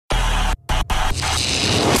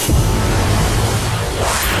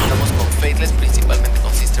Bliss, principalmente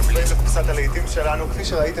con Sister Bliss. קופסת הלהיטים שלנו, כפי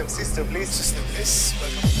שראיתם, Sister Bliss. Sister Bliss.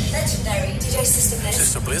 Legendary DJ Sister Bliss.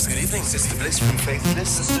 Sister Bliss, good evening. Sister Bliss from Faithless.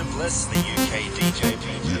 Sister Bliss, the UK DJ.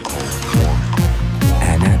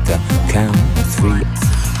 And at the count of 3,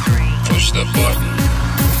 push the button.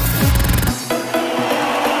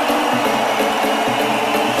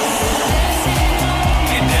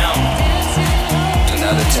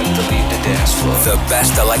 attempt to leave the dance floor. The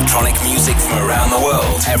best electronic music from around the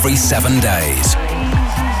world every 7 days.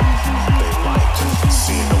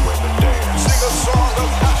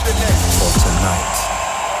 For tonight,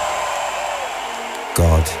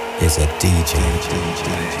 God is a DJ.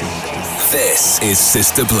 This is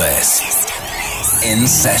Sister Bliss in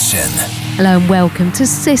session. Hello and welcome to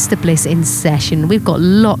Sister Bliss in Session. We've got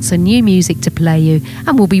lots of new music to play you,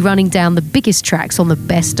 and we'll be running down the biggest tracks on the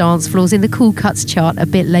best dance floors in the Cool Cuts chart a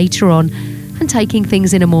bit later on, and taking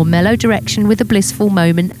things in a more mellow direction with a blissful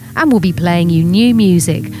moment. And we'll be playing you new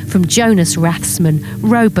music from Jonas Rathsman,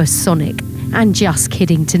 Robosonic, and Just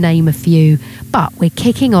Kidding, to name a few. But we're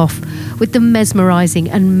kicking off with the mesmerising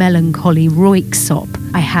and melancholy Röyksopp,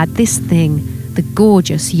 I Had This Thing, the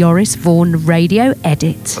gorgeous Joris Vaughan radio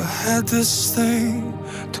edit. I had this thing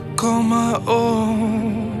to call my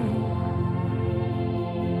own.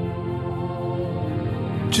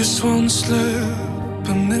 Just one slip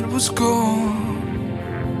and it was gone.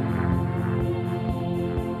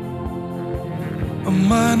 A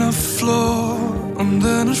minor flaw and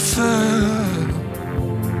then it fell.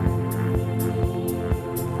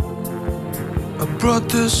 I brought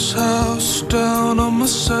this house down on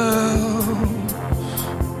myself.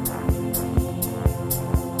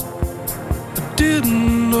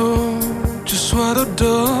 Didn't know just what I'd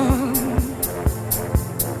done.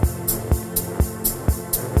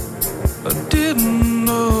 I didn't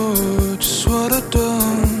know just what I'd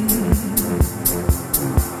done.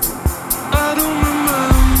 I don't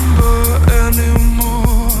remember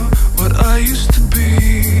anymore what I used to be.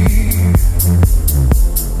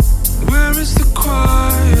 Where is the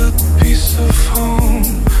quiet piece of home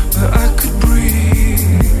where I could breathe?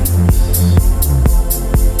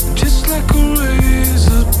 Just like a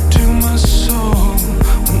razor to my soul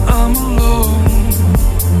when I'm alone.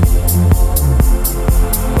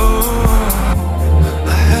 Oh,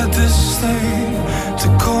 I had this thing to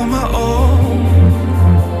call my own.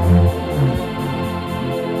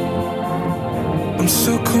 I'm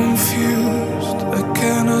so confused, I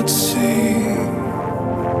cannot see.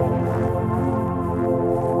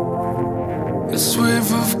 This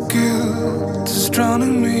wave of guilt is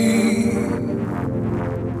drowning me.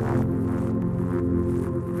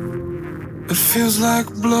 It feels like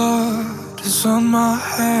blood is on my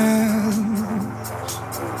hands.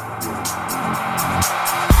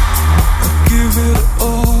 I give it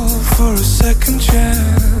all for a second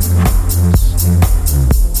chance.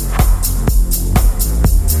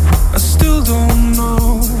 I still don't know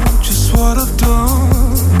just what I've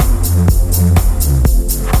done.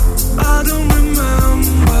 I don't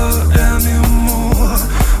remember anymore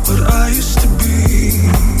what I used to be.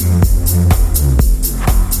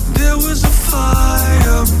 There was a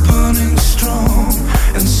fire burning strong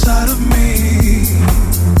inside of me,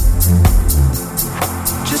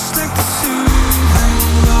 just like the soothing,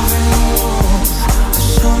 loving warmth of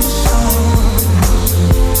summer sun.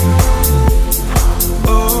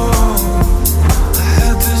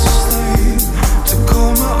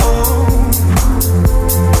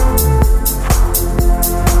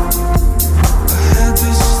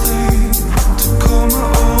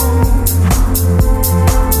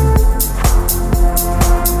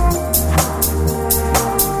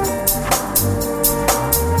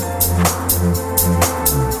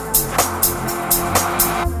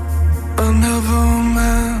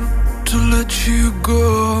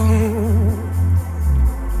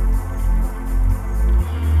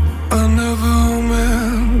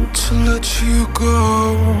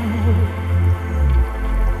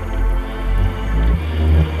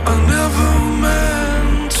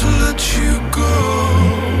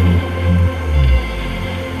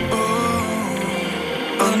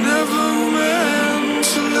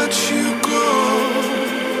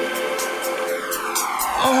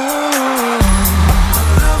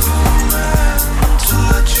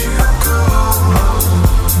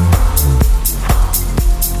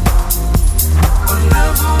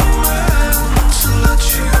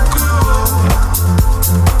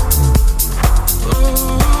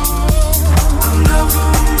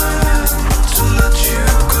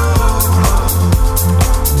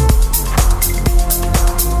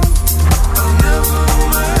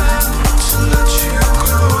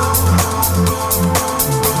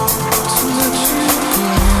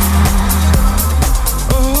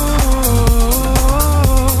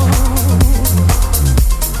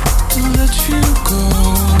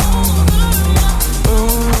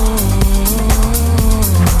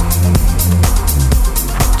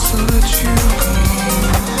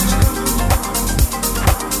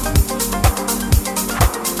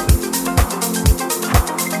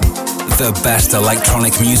 The best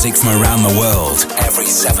electronic music from around the world every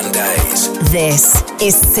 7 days. This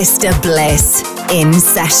is Sister Bliss in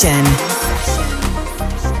session.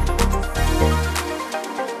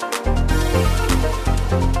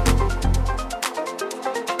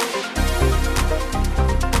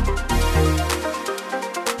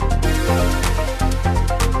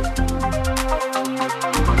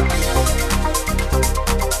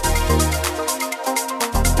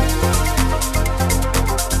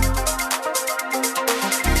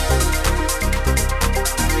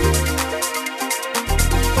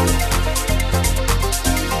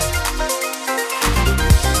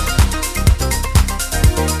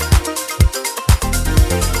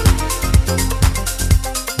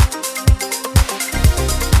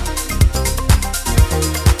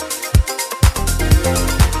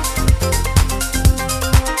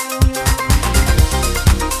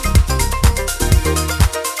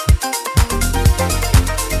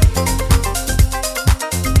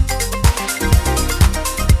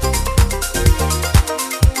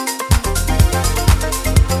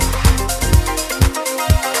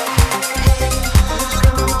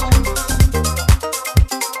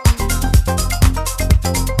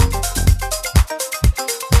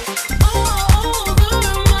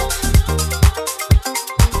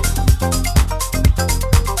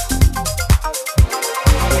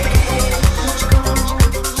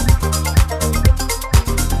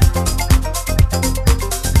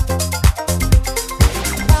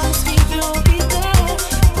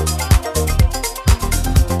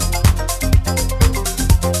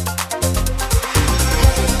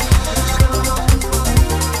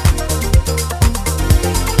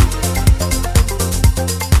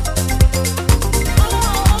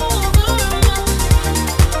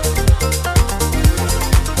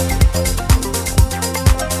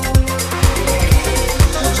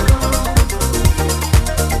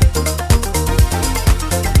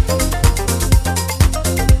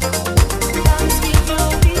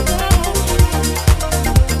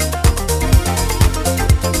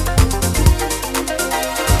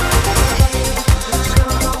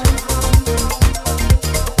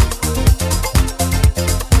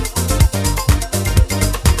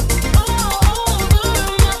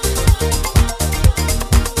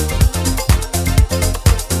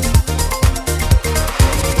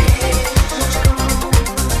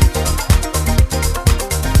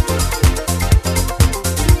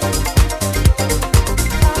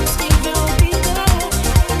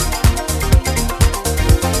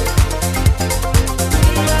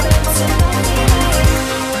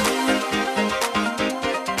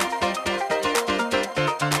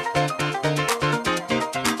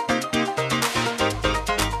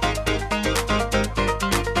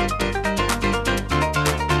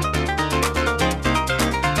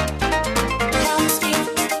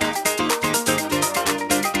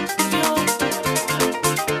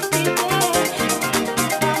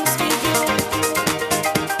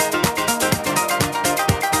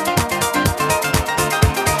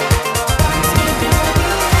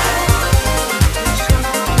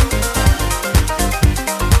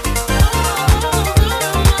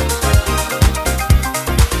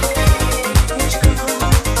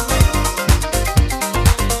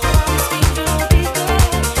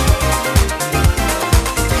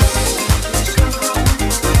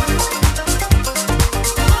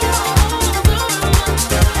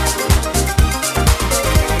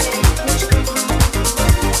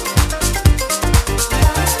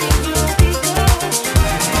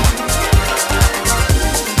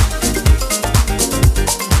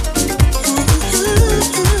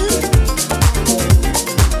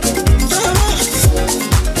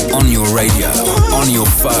 radio, on your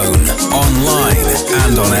phone, online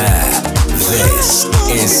and on air. This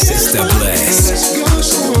is Sister Bliss. Let's go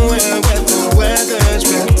somewhere where the weather's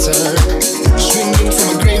better. Swinging from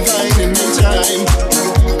a grapevine in time.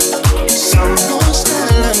 Some ghost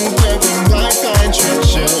island where we might find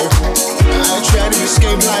treasure. I try to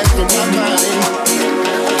escape life from my mind.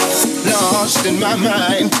 Lost in my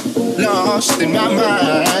mind, lost in my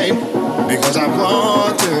mind. Because I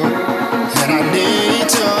want to, and I need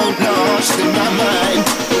to. Lost in my mind,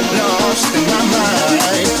 lost in my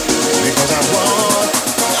mind. Because I want to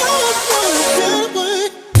get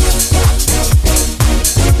away.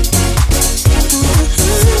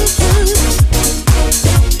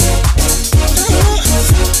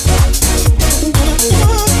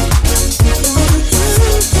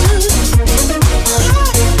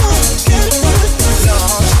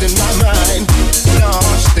 Lost in my mind,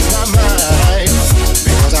 lost in my mind.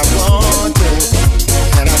 Because I want to,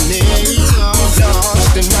 and I need to.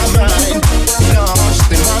 Lost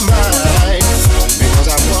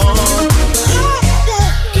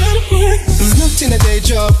day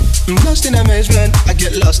job, I'm lost in amazement. I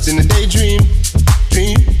get lost in a daydream.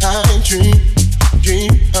 Dream, I dream.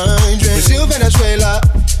 Dream, I dream. Brazil, Venezuela,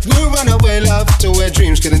 we'll run away, love, to where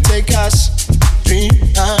dreams couldn't take us. Dream,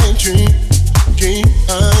 I dream. Dream,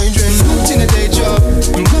 I dream. Lost in a day job,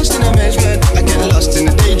 I'm lost in amazement. I get lost in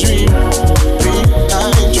a daydream. Dream,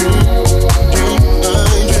 I dream. Dream, I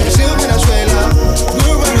dream. Brazil, Venezuela,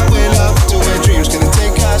 we'll run away, love, to where dreams couldn't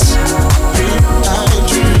take us. Dream, I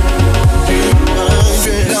dream. Dream, I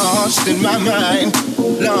dream. Lost in my mind.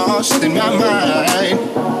 Lost in my mind.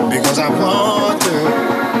 Because I want to,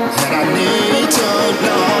 and I need to.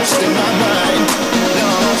 Lost in my mind,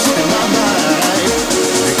 lost in my mind.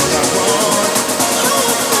 Because I want,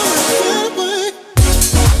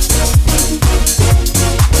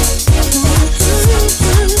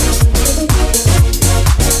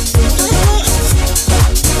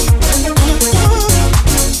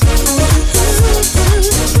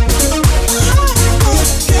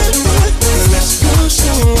 let's go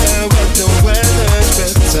somewhere where the weather's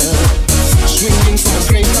better. Swinging from a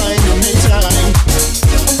grapevine in Maytime.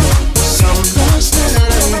 Some lost and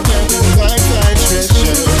wearing Wi-Fi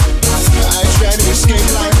treasure. I try to escape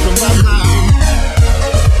life from my mind.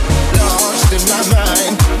 Lost in my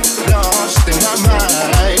mind, lost in my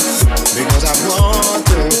mind. Because I want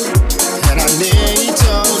to, and I need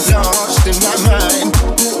to. Lost in my mind,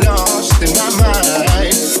 lost in my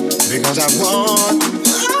mind. Because I want.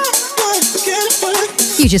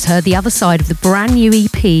 You just heard the other side of the brand new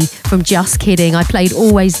EP from Just Kidding. I played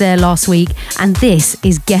Always There last week, and this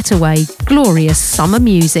is Getaway, glorious summer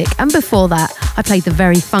music. And before that, I played the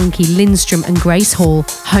very funky Lindstrom and Grace Hall,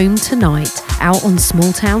 Home Tonight, out on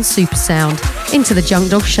Small Town Supersound. Into the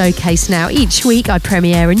Junk Dog Showcase now. Each week I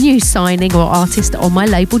premiere a new signing or artist on my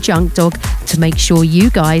label Junk Dog to make sure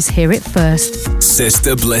you guys hear it first.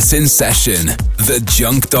 Sister Bliss in session, the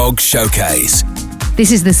Junk Dog Showcase.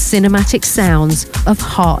 This is the cinematic sounds of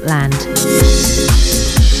Heartland.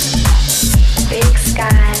 Big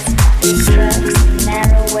skies, big trucks,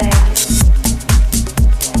 narrow ways.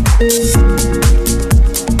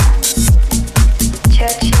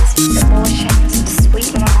 Churches, abortions,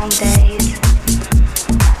 sweet long days.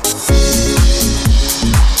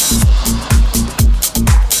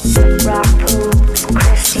 Rock pools,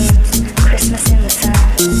 Christians, Christmas in the sun.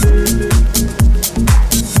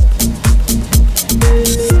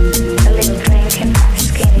 A little drinking,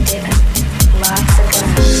 skinny dipping, lots of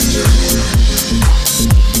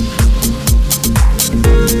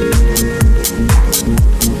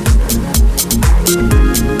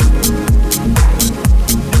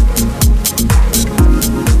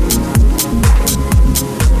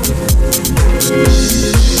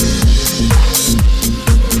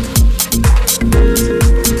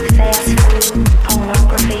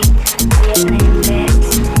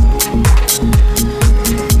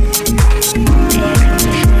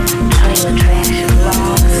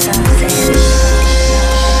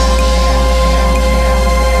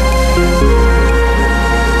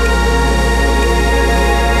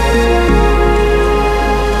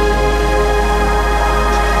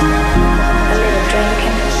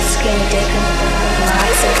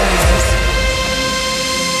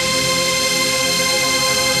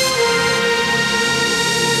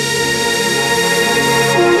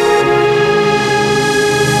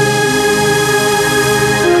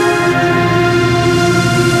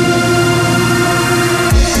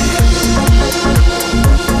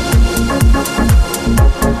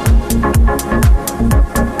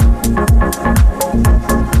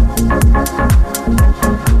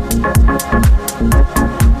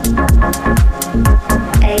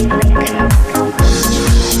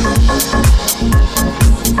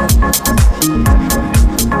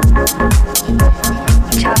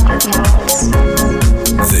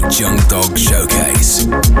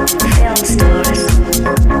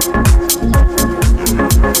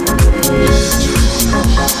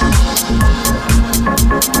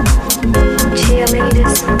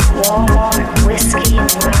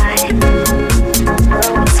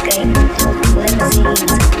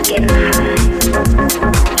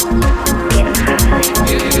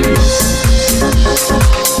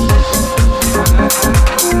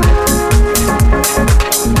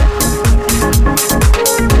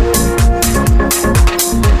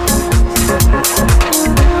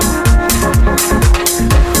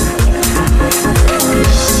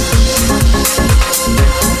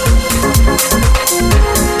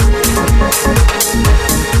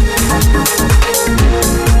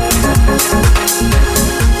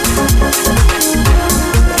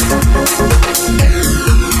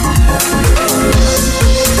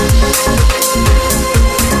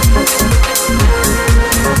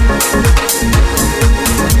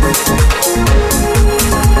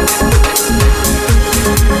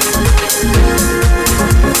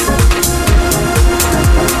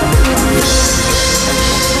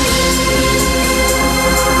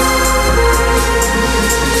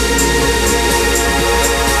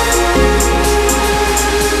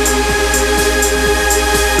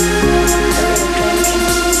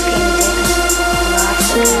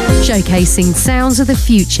showcasing sounds of the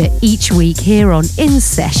future each week here on In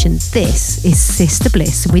Session. This is Sister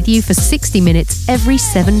Bliss with you for 60 minutes every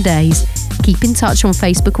 7 days. Keep in touch on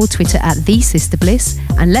Facebook or Twitter at The Sister Bliss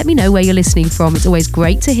and let me know where you're listening from. It's always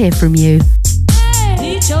great to hear from you.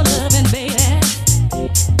 Need your loving, baby.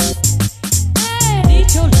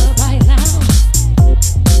 Need your love right now.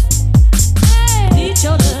 Need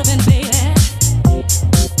your loving, baby.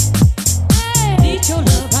 Need your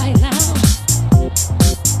love right now.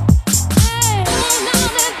 Come on now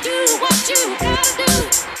and do what you gotta do.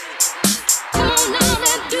 Come on now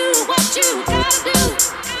and do what you gotta do.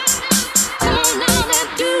 Come on now and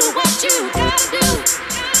do what you gotta do.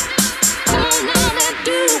 Come on now and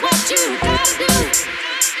do what you gotta do.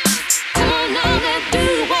 Come on now and do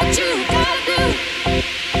what you gotta do.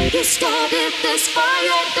 You started this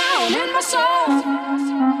fire down in my soul.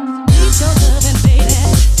 Need your loving, baby.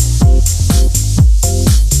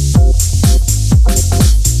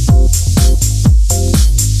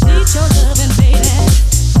 Need your loving, baby.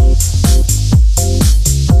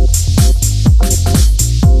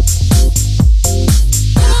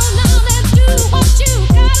 Come on now and do what you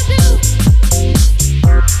gotta do.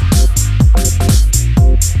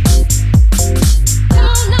 Come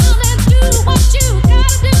on now and do what you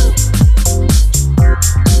gotta do.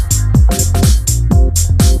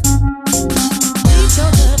 Need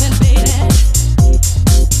your loving, baby.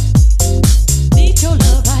 Need your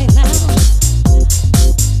love right now.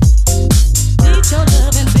 Need your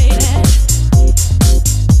loving, baby.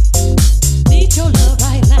 Need your love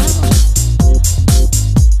right now.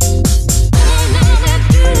 Come on now and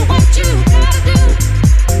do what you gotta do.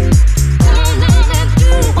 Come on now and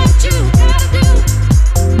do what you gotta do.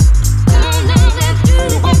 Come on now and do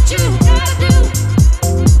what you gotta do.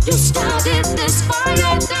 You started this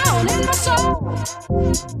fire down in my soul.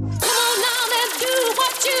 Come on now and do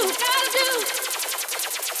what you gotta do.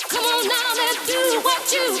 Come on now and do what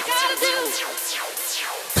you gotta do.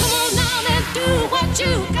 Come on now and do what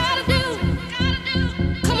you gotta do.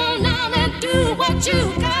 Come on now and do what you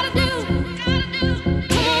gotta do.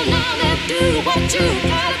 Come on now and do what you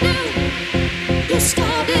gotta do. You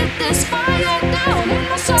started this fire down in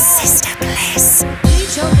my soul. Sister Bliss.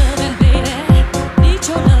 Need your loving, baby. Need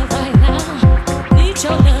your love right now. Need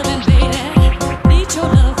your loving, baby. Need your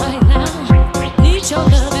love right now. Need your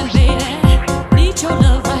loving, baby. Need your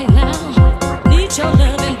love right now. Need your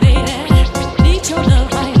loving, baby. Need your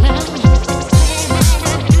love right now.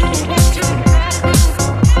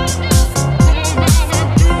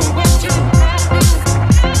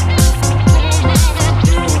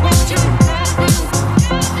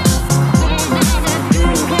 Do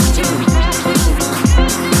what you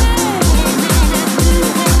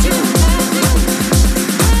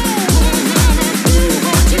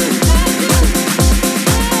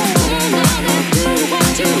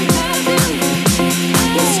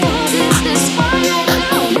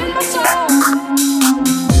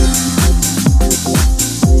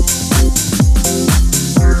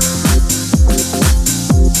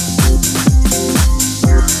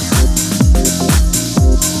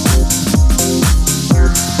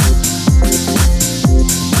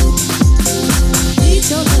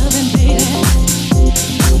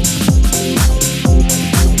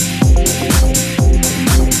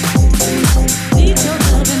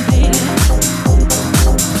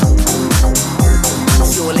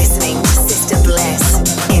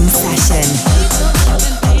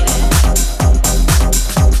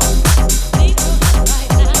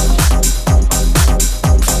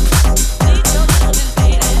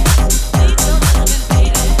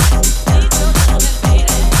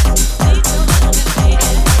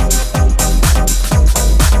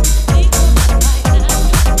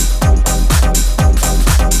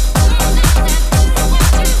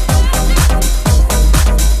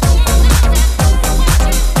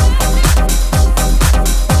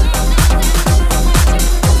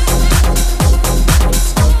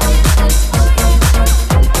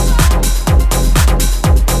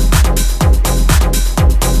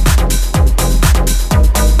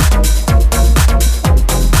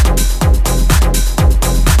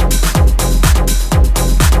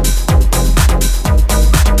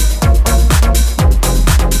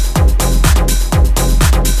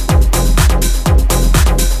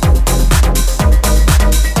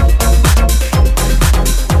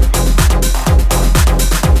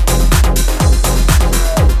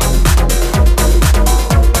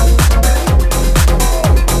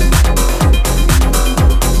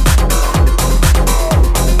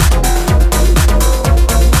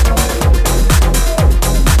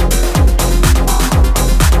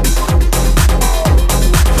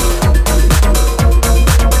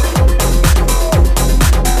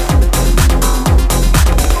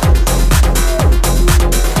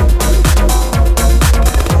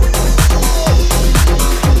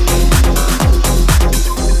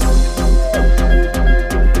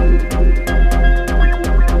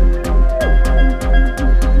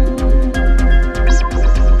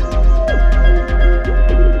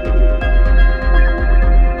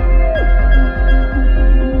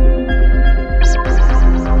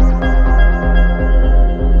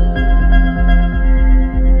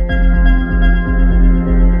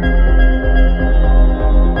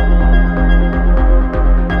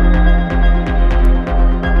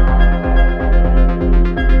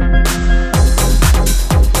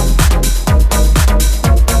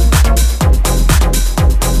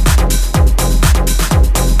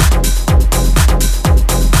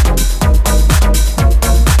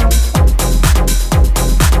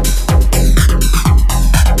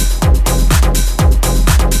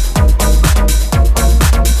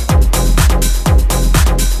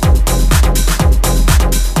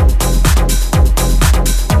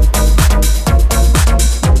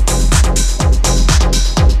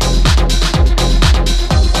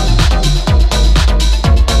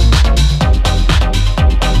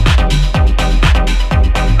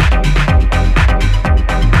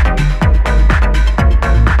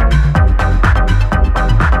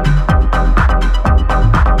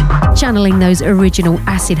channeling those original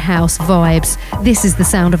acid house vibes. This is the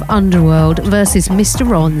sound of Underworld versus Mr.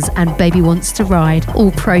 Rons and Baby Wants to Ride.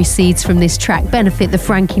 All proceeds from this track benefit the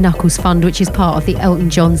Frankie Knuckles Fund, which is part of the Elton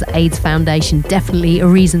John's AIDS Foundation. Definitely a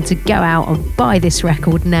reason to go out and buy this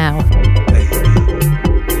record now.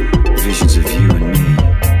 Visions of you and me.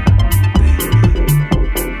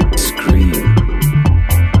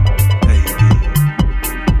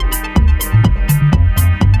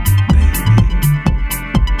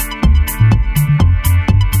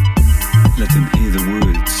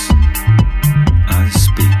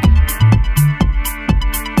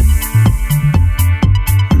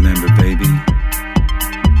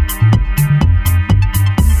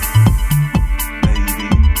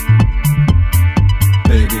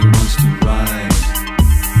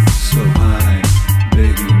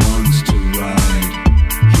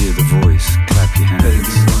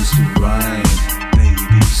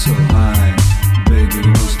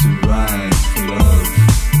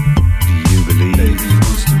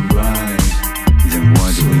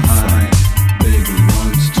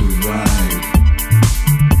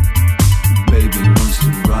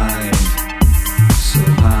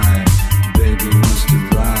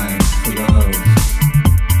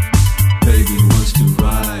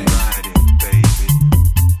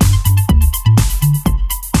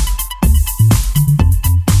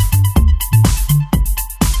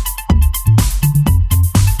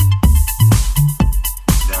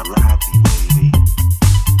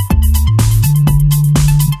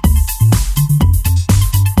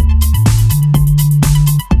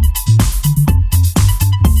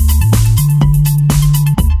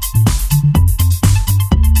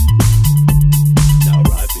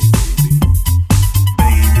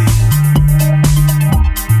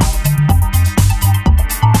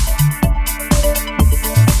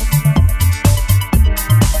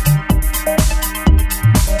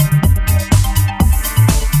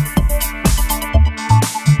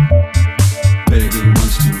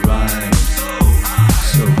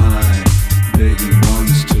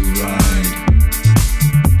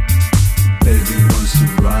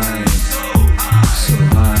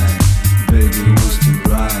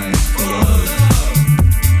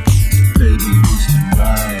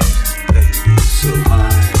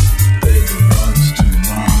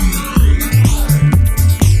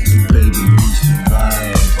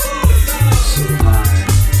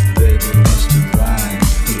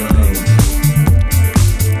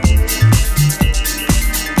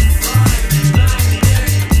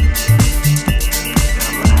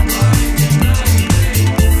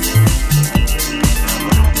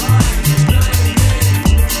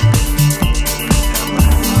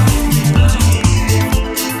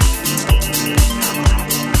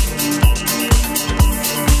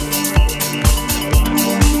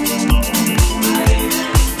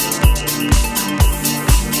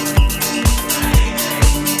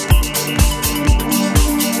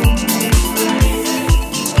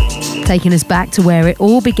 Taking us back to where it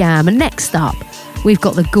all began. And next up, we've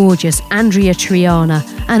got the gorgeous Andrea Triana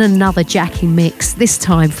and another Jackie mix, this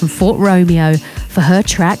time from Fort Romeo for her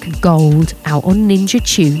track Gold, out on Ninja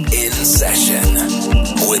Tune. In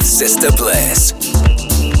Session with Sister Bliss.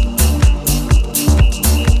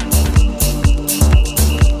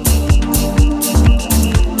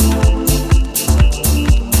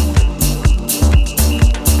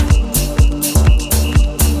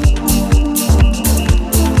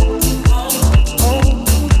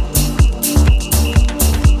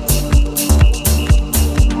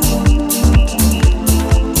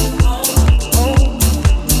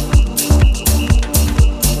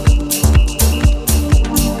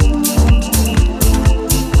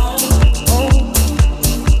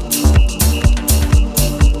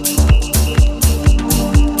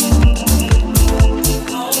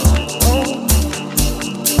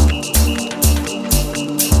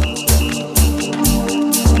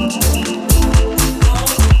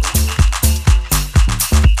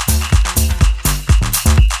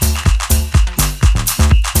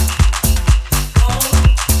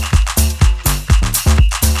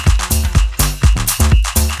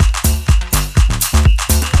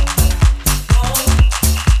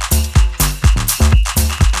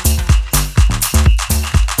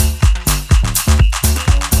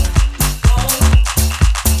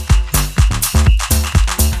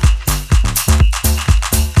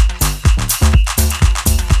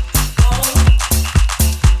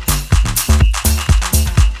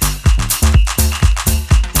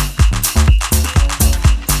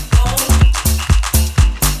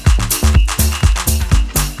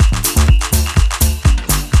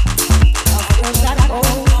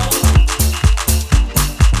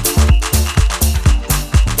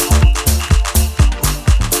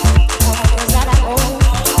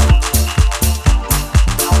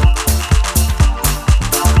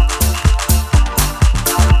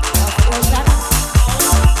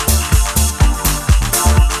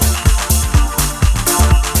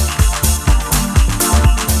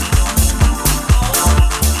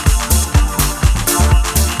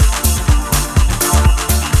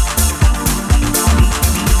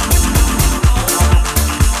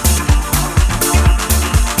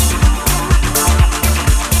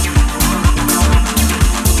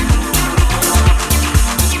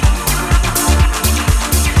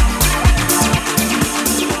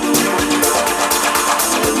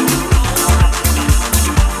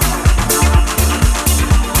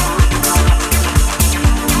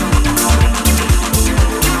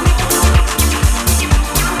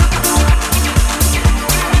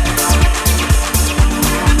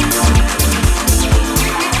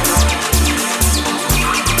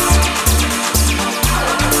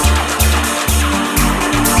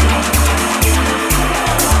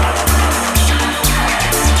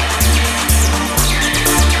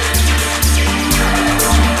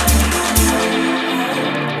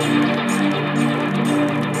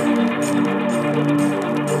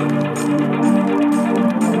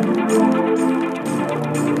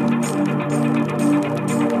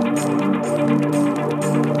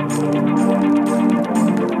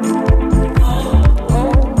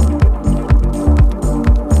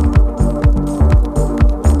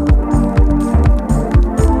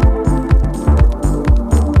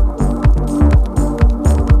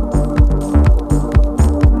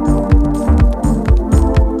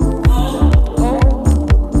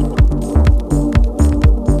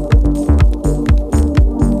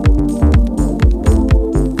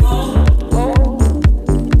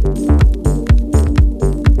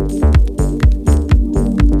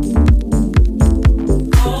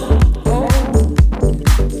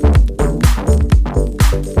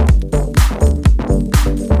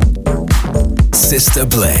 Sister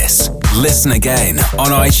Bliss. Listen again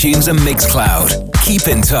on iTunes and Mixcloud. Keep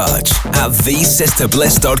in touch at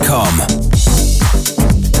thesisterbliss.com.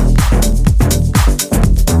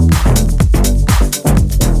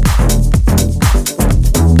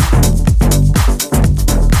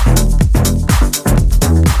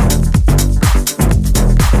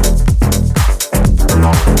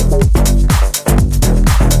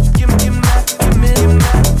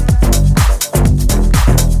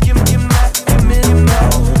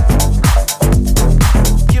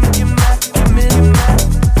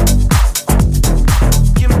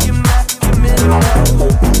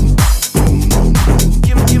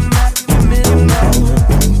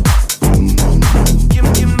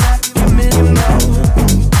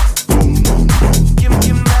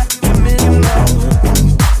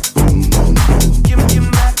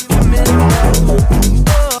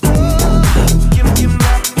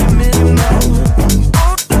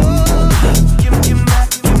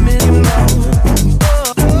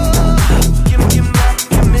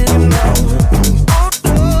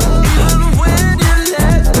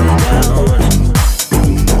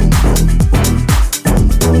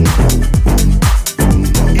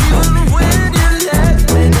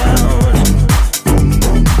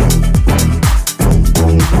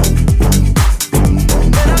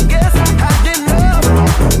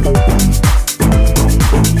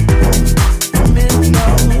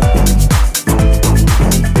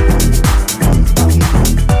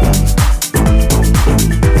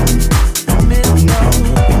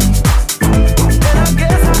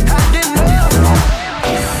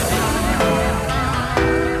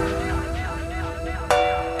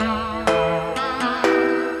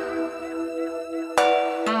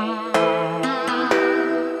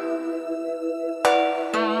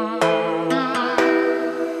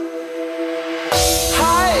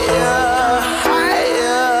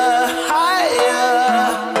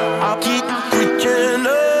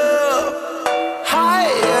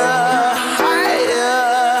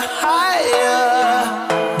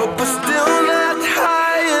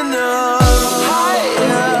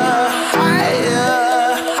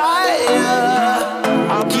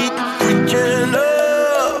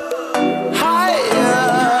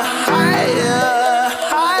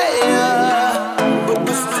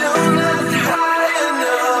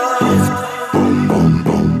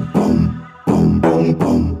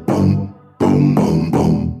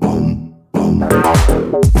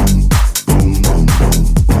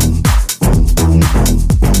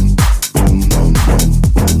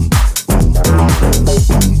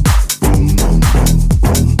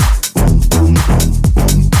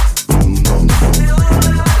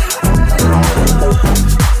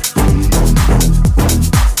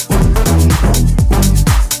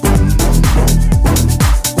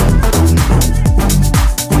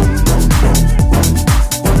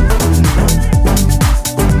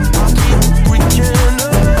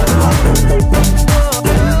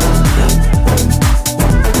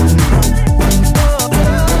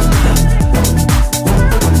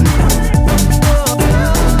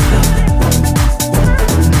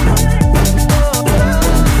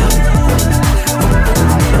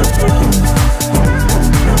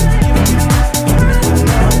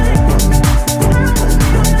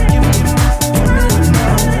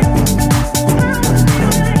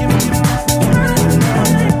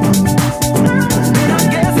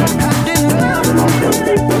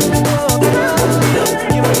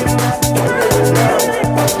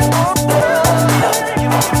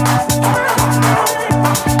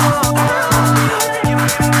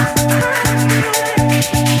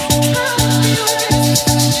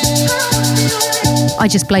 I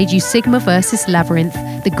just played you Sigma versus Labyrinth,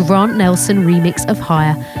 the Grant Nelson remix of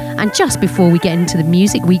Higher. And just before we get into the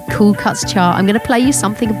Music Week Cool Cuts chart, I'm going to play you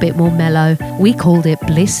something a bit more mellow. We called it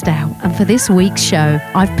Blissed Out, and for this week's show,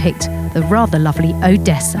 I've picked the rather lovely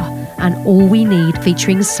Odessa and All We Need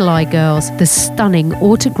featuring Sly Girls, the stunning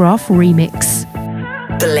Autograph remix.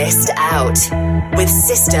 Blissed Out with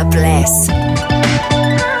Sister Bliss.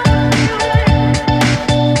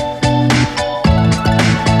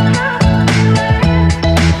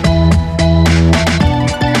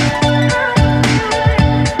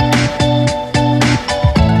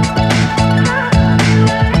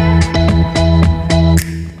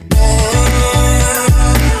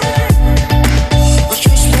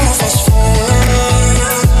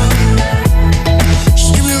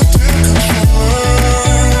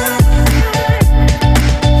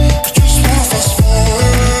 Just wanna fast forward.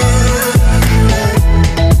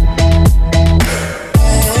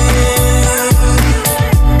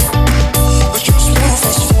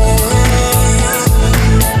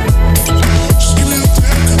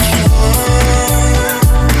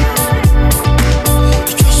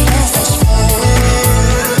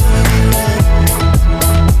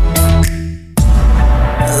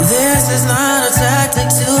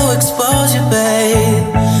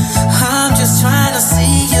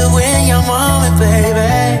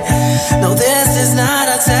 this is not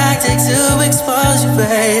a tactic to expose you,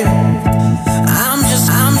 babe. I'm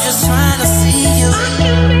just trying to see you.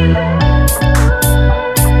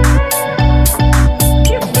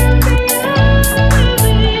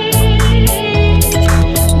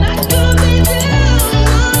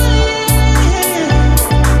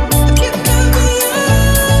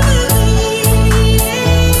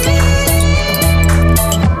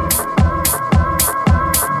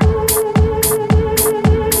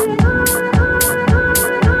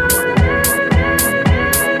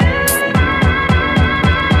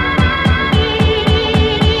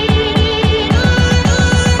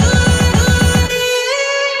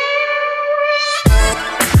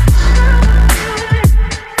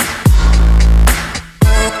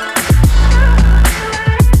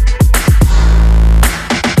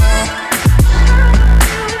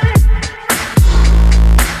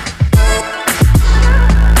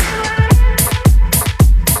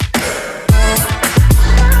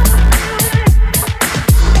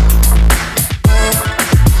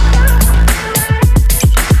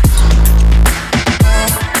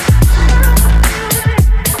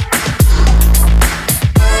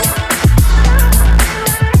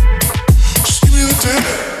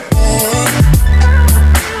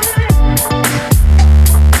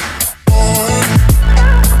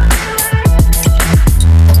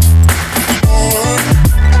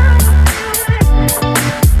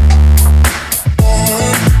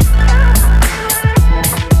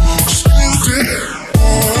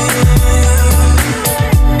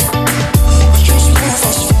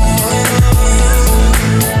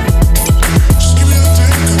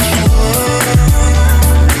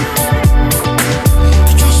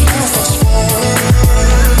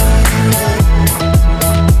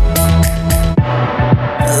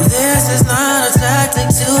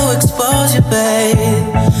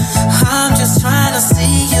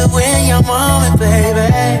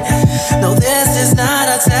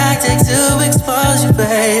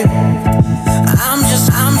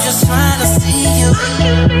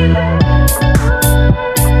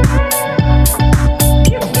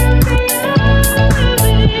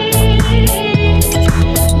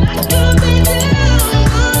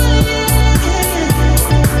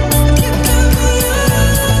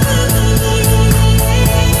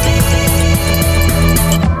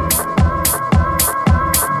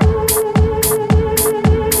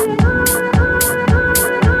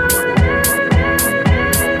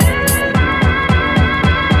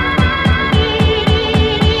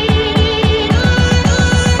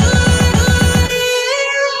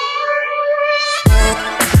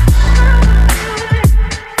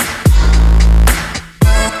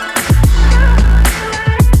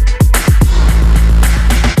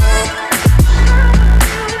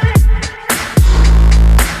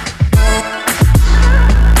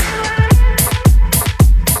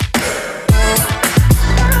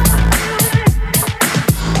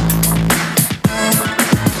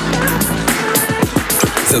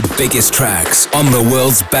 Biggest tracks on the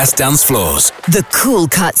world's best dance floors. The Cool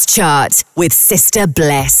Cuts Chart with Sister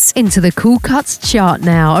Bliss. Into the Cool Cuts Chart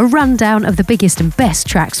now, a rundown of the biggest and best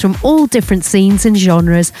tracks from all different scenes and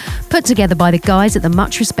genres, put together by the guys at the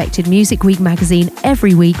much respected Music Week magazine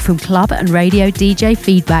every week from club and radio DJ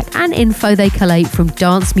feedback and info they collate from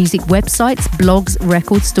dance music websites, blogs,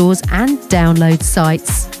 record stores and download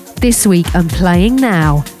sites. This week and playing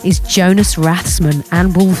now is Jonas Rathsman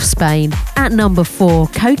and Wolfsbane. At number 4,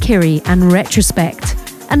 Kokiri and Retrospect.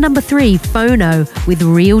 At number 3, Phono with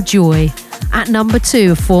Real Joy. At number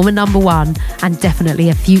 2, a former number 1 and definitely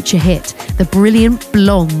a future hit, the brilliant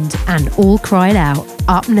Blonde and All Cried Out.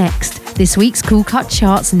 Up next, this week's Cool Cut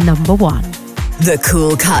Chart's number 1. The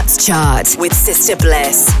Cool Cuts Chart with Sister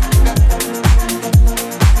Bliss.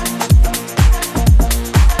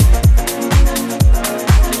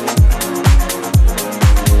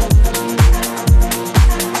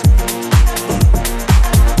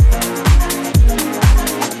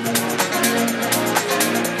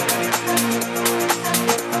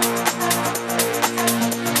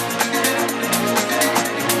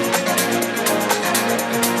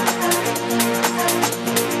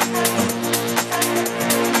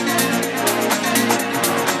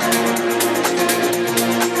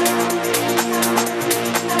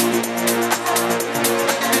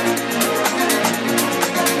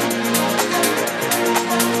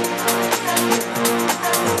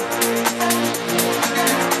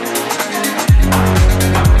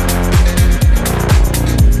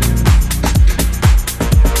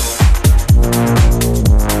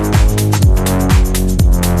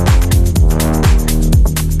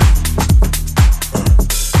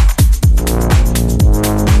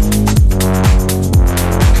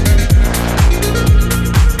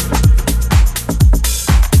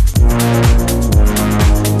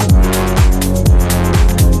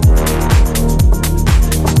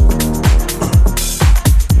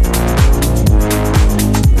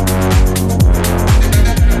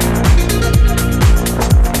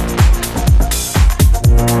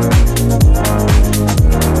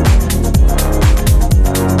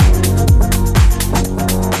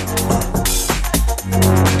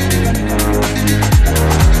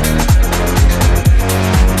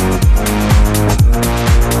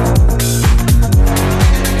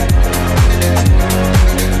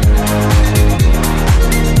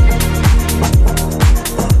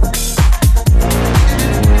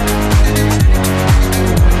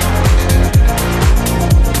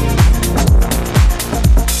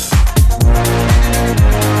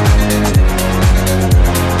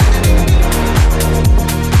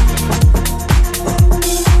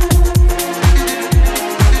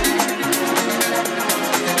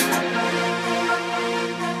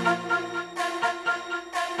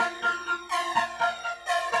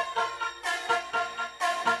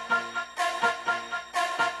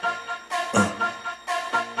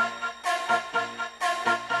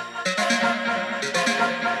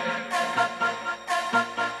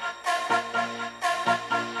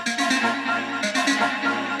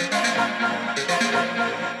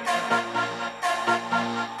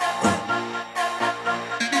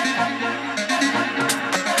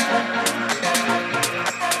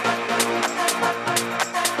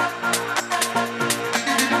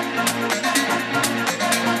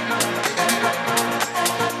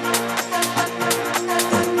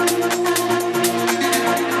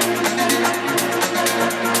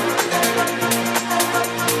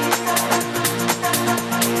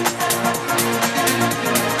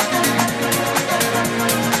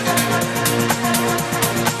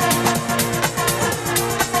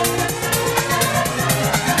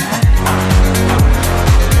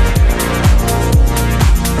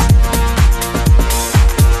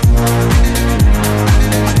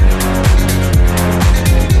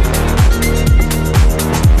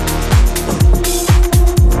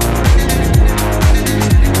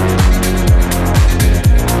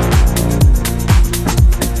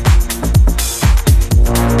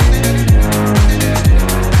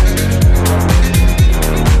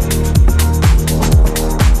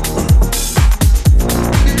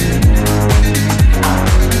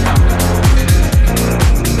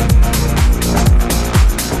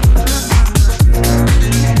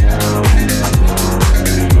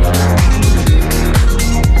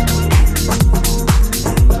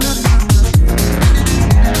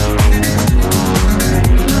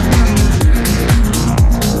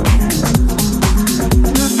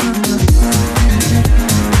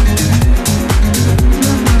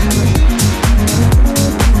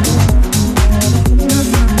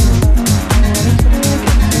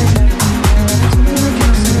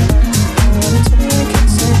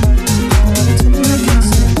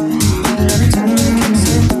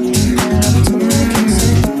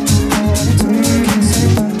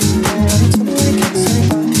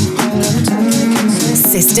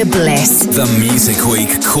 Sister Bliss. The Music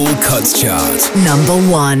Week Cool Cuts Chart. Number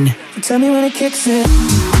 1. Tell me when it kicks in.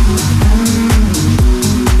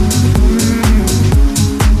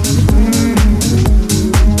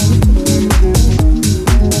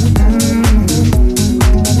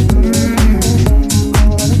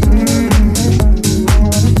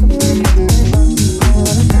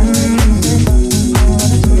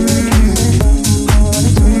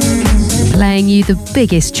 Playing you the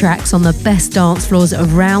biggest tracks on the best dance floors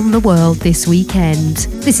around the world this weekend.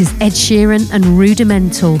 This is Ed Sheeran and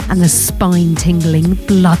Rudimental and the spine-tingling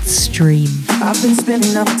Bloodstream. I've been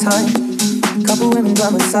spending up time, couple women by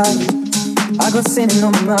my side. I got sinning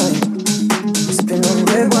on my mind, sipping on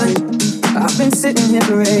red wine. I've been sitting here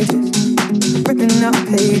for ages, ripping out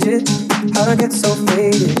pages. How'd I get so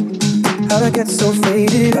faded? How'd I get so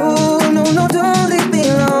faded? Oh, no, no, don't leave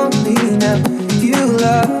me lonely now. You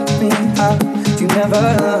love me, how'd you never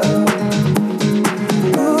love?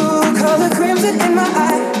 Ooh, color crimson in my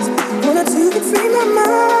eyes, wanna to get free my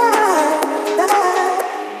mind.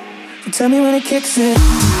 So tell me when it kicks in.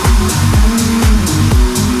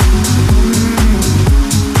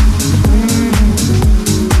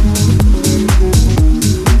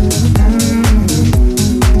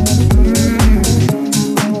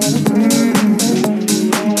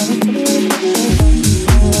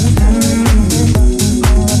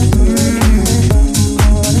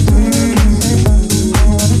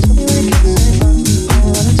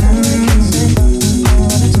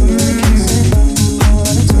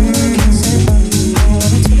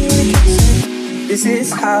 This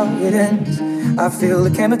is how it ends. I feel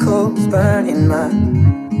the chemicals burn in my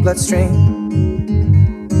bloodstream,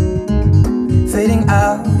 fading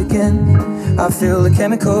out again. I feel the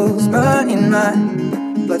chemicals burn in my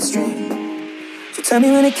bloodstream. So tell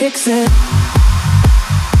me when it kicks in.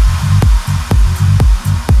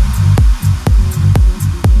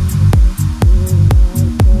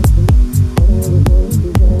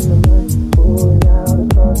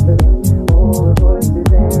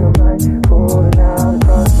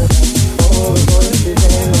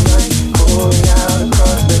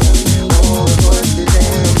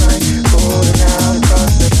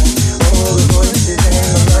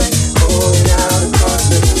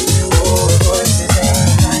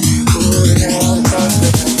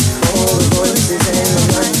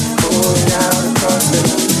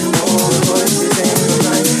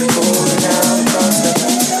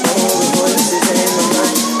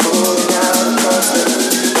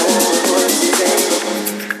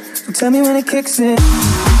 Tell me when it kicks in.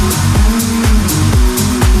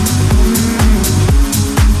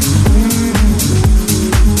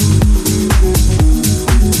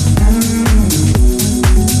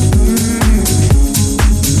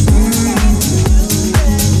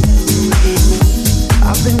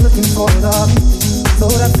 I've been looking for love,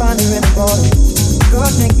 thought I'd find her in a bottle.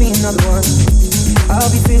 God, make me another one, I'll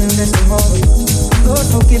be feeling this tomorrow. Lord,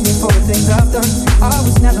 forgive me for the things I've done. I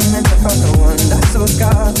was never meant to hurt no one. That's so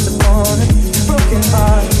scars upon a broken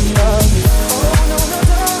heart. Love. Oh, no, no,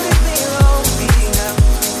 don't leave me lonely now.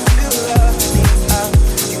 You love me out.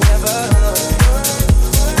 You never loved.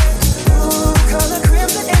 Color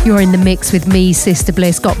crimson. You're in the mix with me, Sister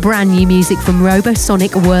Bliss. Got brand new music from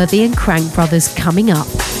Robosonic, Worthy and Crank Brothers coming up.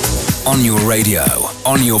 On your radio,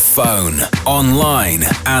 on your phone, online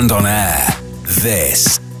and on air.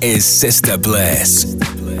 This is Sister Bliss.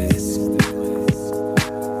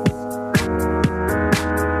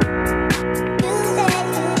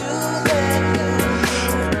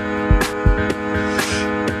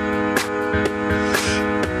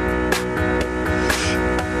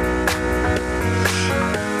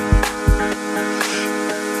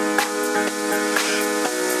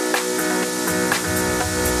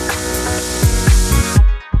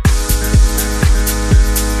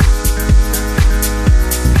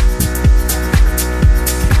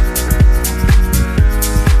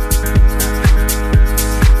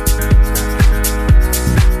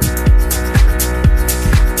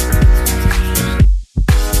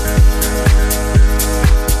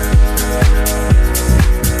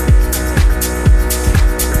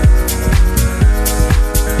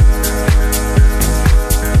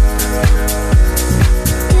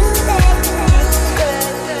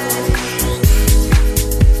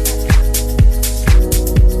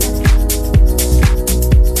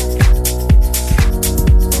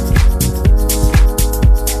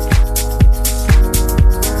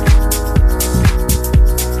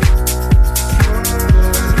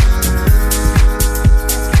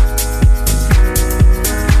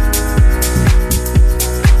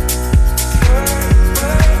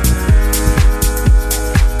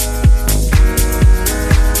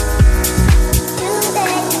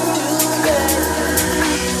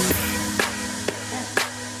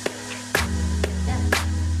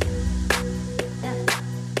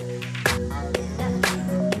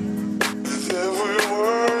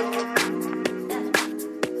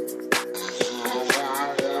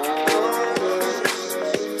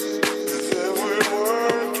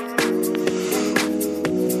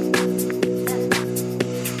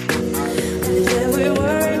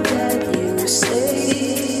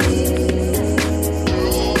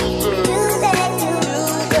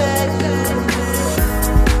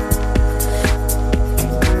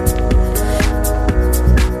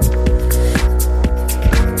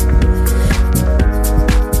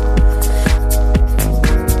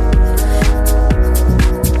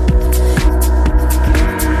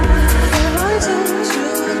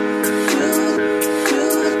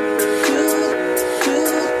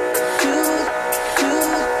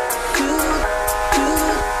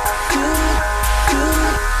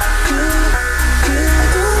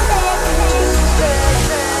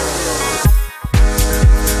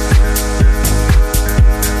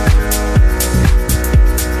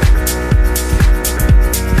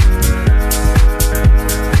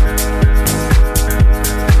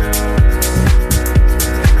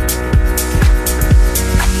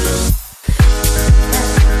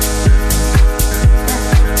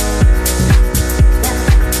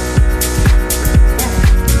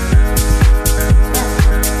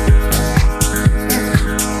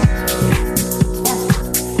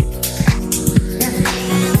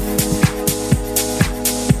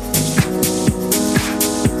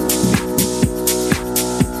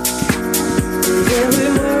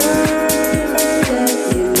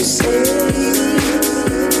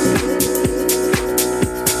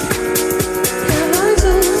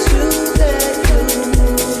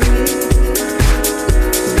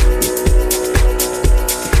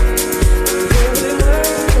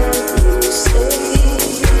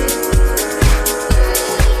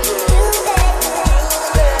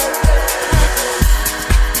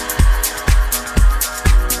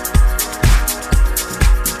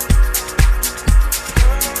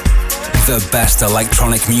 The best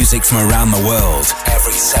electronic music from around the world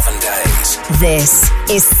every 7 days. This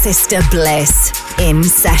is Sister Bliss in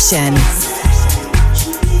session.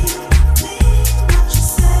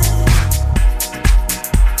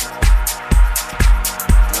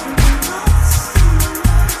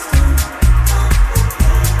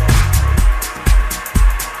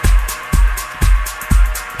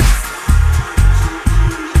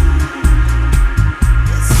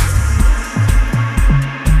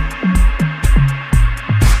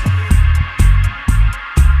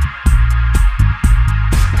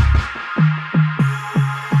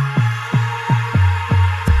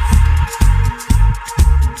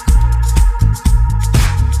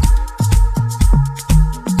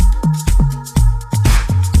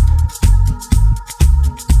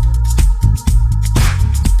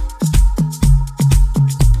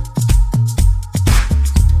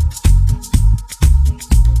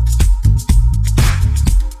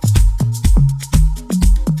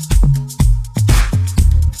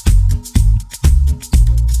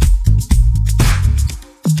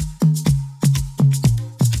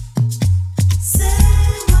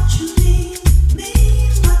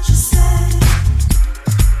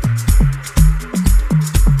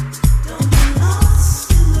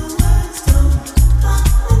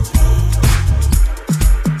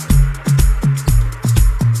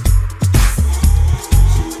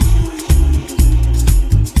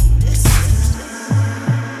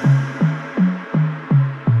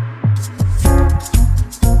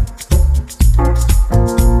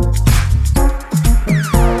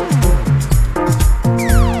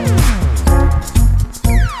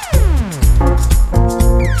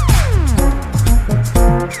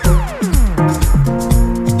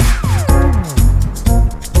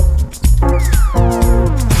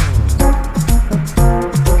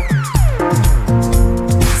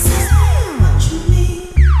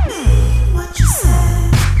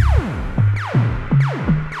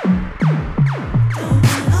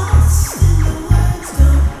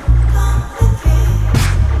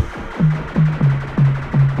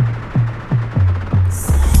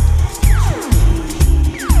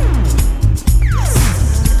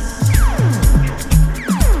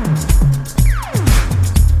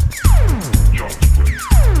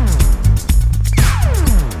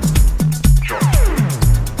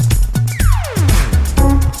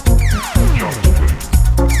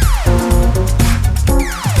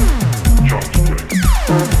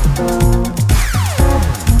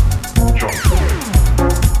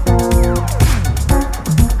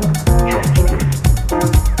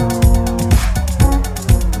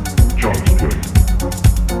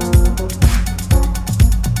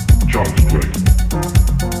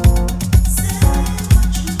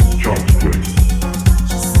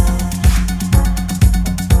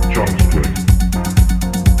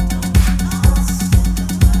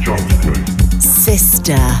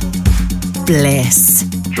 Bliss.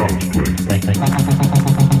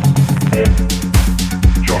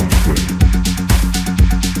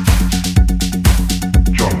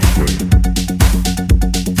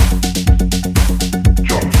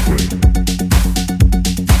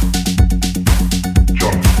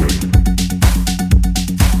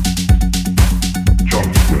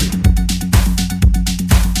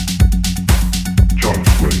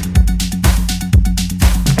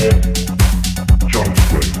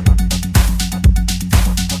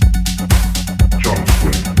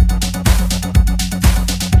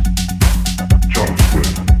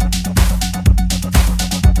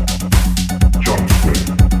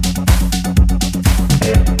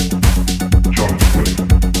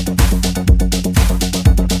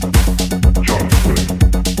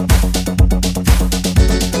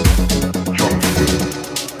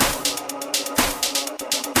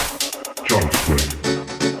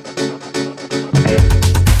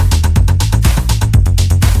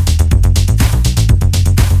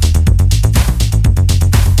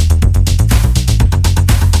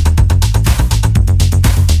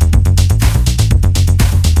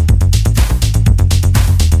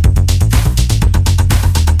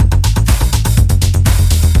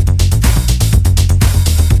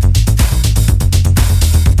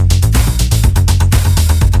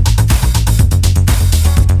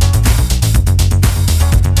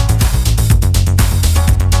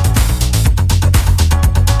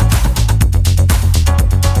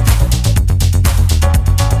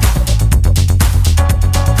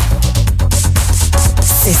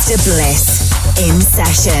 Bliss in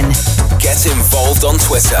session. Get involved on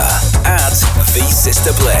Twitter at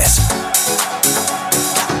 @TheSisterBliss.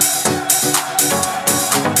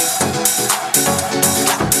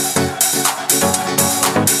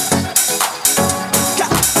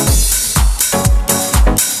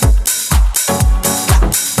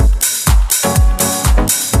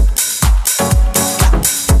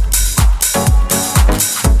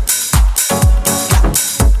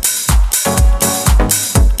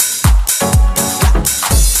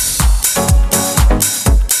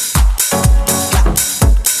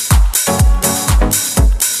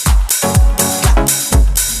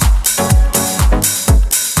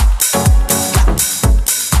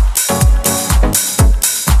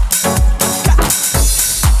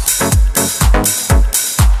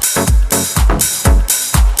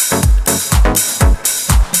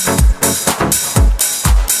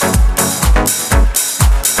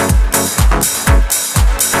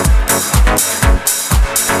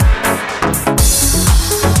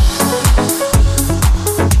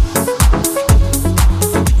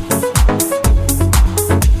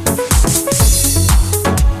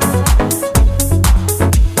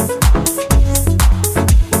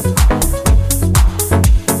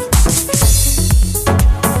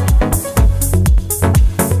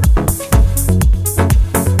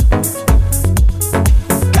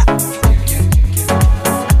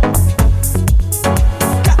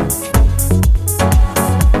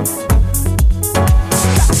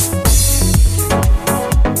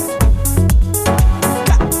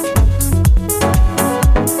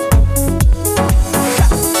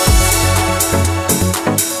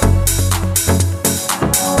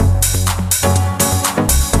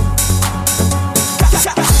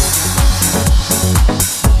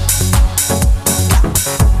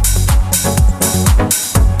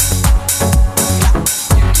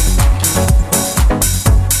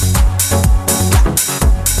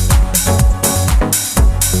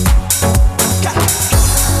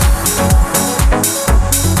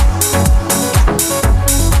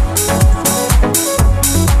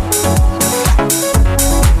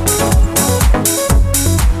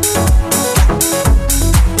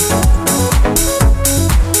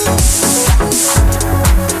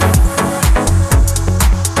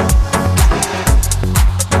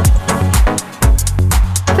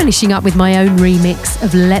 finishing up with my own remix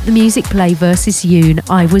of Let the Music Play versus Yoon,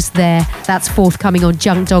 I Was There. That's forthcoming on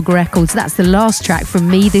Junk Dog Records. That's the last track from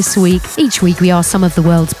me this week. Each week we ask some of the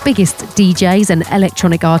world's biggest DJs and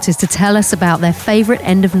electronic artists to tell us about their favourite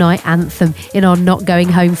end-of-night anthem in our Not Going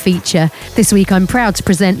Home feature. This week I'm proud to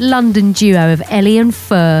present London duo of Ellie and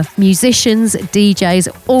Fur. Musicians,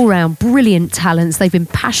 DJs, all-round brilliant talents. They've been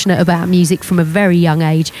passionate about music from a very young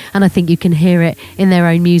age, and I think you can hear it in their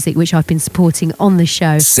own music, which I've been supporting on the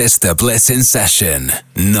show. Sister Bliss in session.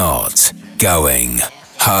 Not going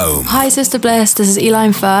home. Hi Sister Bliss, this is Eli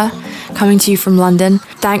and Fur coming to you from London.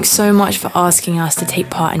 Thanks so much for asking us to take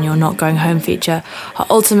part in your Not Going Home feature. Our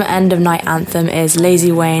ultimate end of night anthem is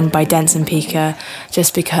Lazy Wayne by Denson Pika,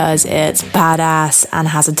 just because it's badass and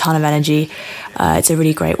has a ton of energy. It's a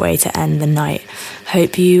really great way to end the night.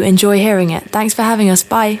 Hope you enjoy hearing it. Thanks for having us.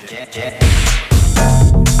 Bye.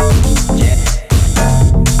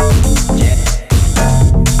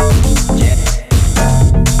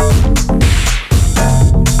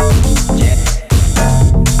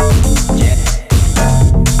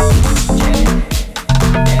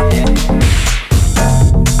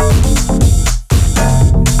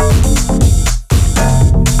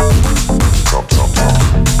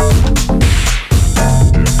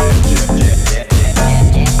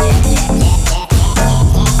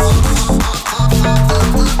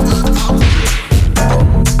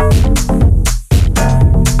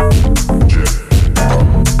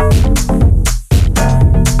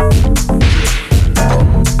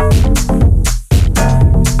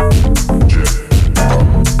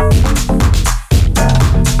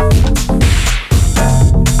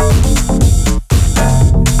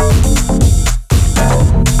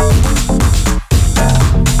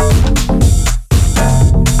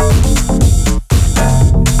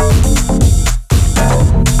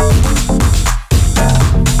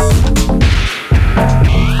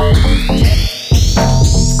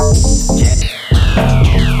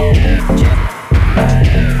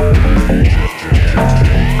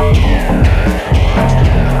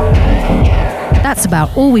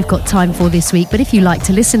 About all we've got time for this week, but if you like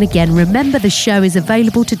to listen again, remember the show is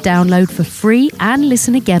available to download for free and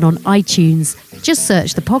listen again on iTunes. Just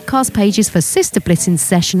search the podcast pages for Sister Bliss in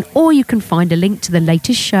Session, or you can find a link to the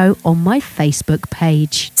latest show on my Facebook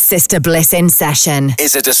page. Sister Bliss in Session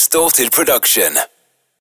is a Distorted production.